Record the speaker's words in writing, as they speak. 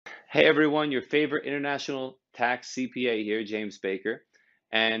Hey everyone, your favorite international tax CPA here, James Baker.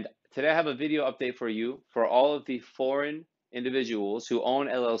 And today I have a video update for you for all of the foreign individuals who own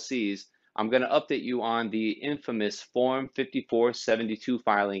LLCs. I'm going to update you on the infamous Form 5472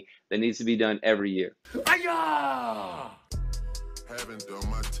 filing that needs to be done every year. Aya! Haven't done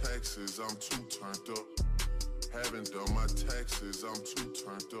my taxes, I'm too turned up. Haven't done my taxes, I'm too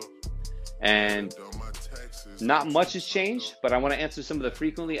turned up. And Haven't done my taxes, not I'm much too has turned changed, up. but I want to answer some of the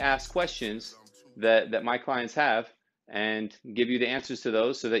frequently asked questions that my clients have and give you the answers to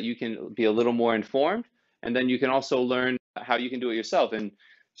those so that you can be a little more informed. And then you can also learn how you can do it yourself. And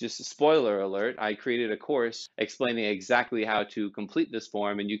just a spoiler alert, I created a course explaining exactly how to complete this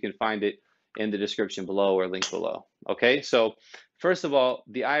form, and you can find it in the description below or link below. Okay, so first of all,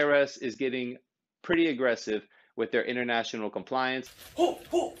 the IRS is getting pretty aggressive with their international compliance. Ho,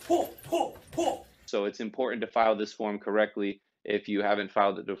 ho, ho, ho, ho. So it's important to file this form correctly. If you haven't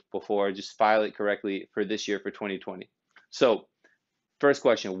filed it before, just file it correctly for this year for 2020. So first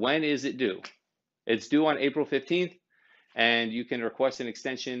question, when is it due? It's due on April 15th, and you can request an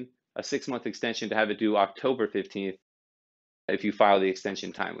extension, a 6-month extension to have it due October 15th if you file the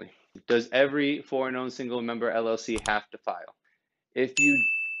extension timely. Does every foreign-owned single member LLC have to file? If you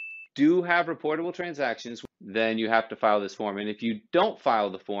do have reportable transactions, then you have to file this form. And if you don't file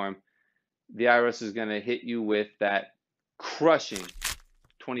the form, the IRS is going to hit you with that crushing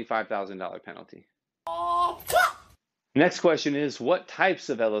 $25,000 penalty. Next question is, what types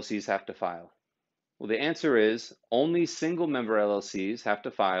of LLCs have to file? Well, the answer is only single member LLCs have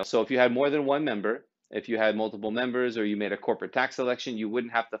to file. So if you had more than one member, if you had multiple members, or you made a corporate tax election, you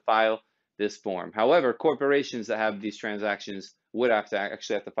wouldn't have to file this form. However, corporations that have these transactions would actually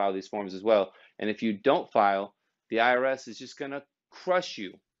have to file these forms as well. And if you don't file, the IRS is just going to crush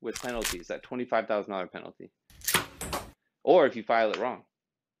you with penalties, that $25,000 penalty, or if you file it wrong.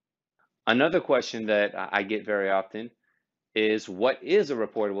 Another question that I get very often is, what is a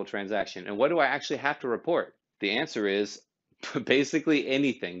reportable transaction and what do I actually have to report? The answer is basically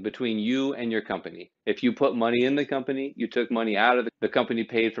anything between you and your company. If you put money in the company, you took money out of the company,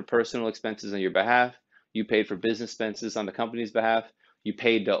 paid for personal expenses on your behalf, you paid for business expenses on the company's behalf, you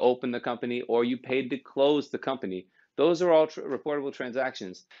paid to open the company, or you paid to close the company. Those are all reportable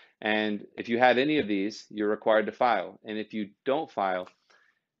transactions. And if you had any of these, you're required to file. And if you don't file,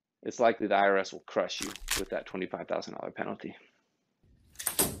 it's likely the IRS will crush you with that $25,000 penalty.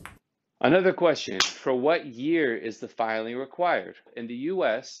 Another question, for what year is the filing required? In the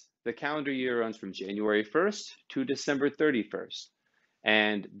US, the calendar year runs from January 1st to December 31st.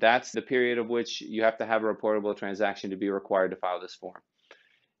 And that's the period of which you have to have a reportable transaction to be required to file this form.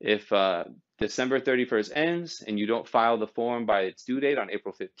 If December 31st ends and you don't file the form by its due date on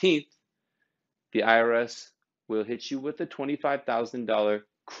April 15th, the IRS will hit you with a $25,000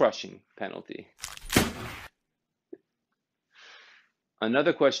 crushing penalty.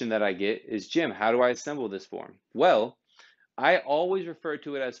 Another question that I get is, Jim, how do I assemble this form? Well, I always refer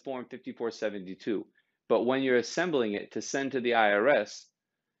to it as Form 5472, but when you're assembling it to send to the IRS,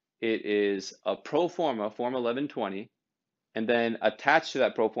 it is a pro forma, Form 1120, and then attached to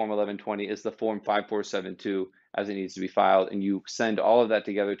that pro forma 1120 is the Form 5472 as it needs to be filed, and you send all of that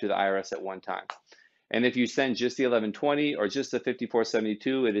together to the IRS at one time. And if you send just the 1120 or just the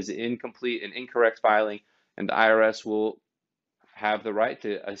 5472, it is incomplete and incorrect filing, and the IRS will have the right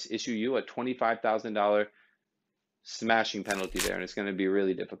to issue you a $25,000 smashing penalty there, and it's going to be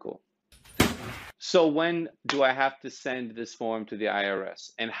really difficult. So when do I have to send this form to the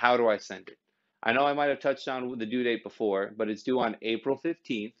IRS, and how do I send it? I know I might have touched on the due date before, but it's due on April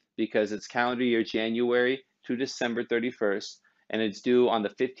 15th because it's calendar year January to December 31st, and it's due on the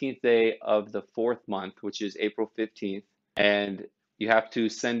 15th day of the 4th month, which is April 15th, and you have to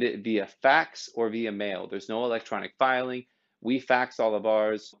send it via fax or via mail. There's no electronic filing. We fax all of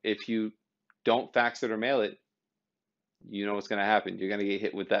ours. If you don't fax it or mail it, you know what's going to happen. You're going to get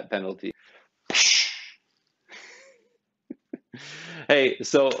hit with that penalty. Hey,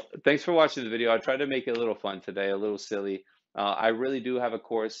 so thanks for watching the video. I tried to make it a little fun today, a little silly. I really do have a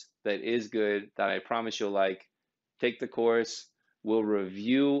course that is good that I promise you'll like. Take the course. We'll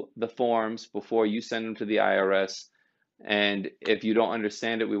review the forms before you send them to the IRS. And if you don't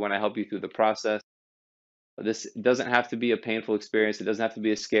understand it, we want to help you through the process. This doesn't have to be a painful experience. It doesn't have to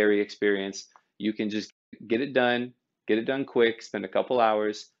be a scary experience. You can just get it done quick, spend a couple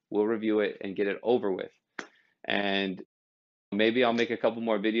hours, we'll review it and get it over with. And maybe I'll make a couple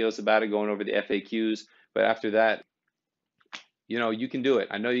more videos about it, going over the FAQs, but after that, you know, you can do it.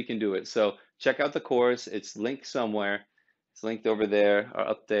 I know you can do it. So check out the course. It's linked somewhere. It's linked over there or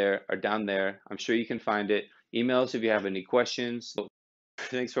up there or down there. I'm sure you can find it. Email us if you have any questions.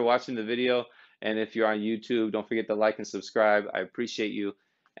 Thanks for watching the video. And if you're on YouTube, don't forget to like and subscribe. I appreciate you.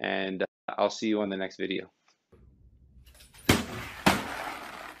 And I'll see you on the next video.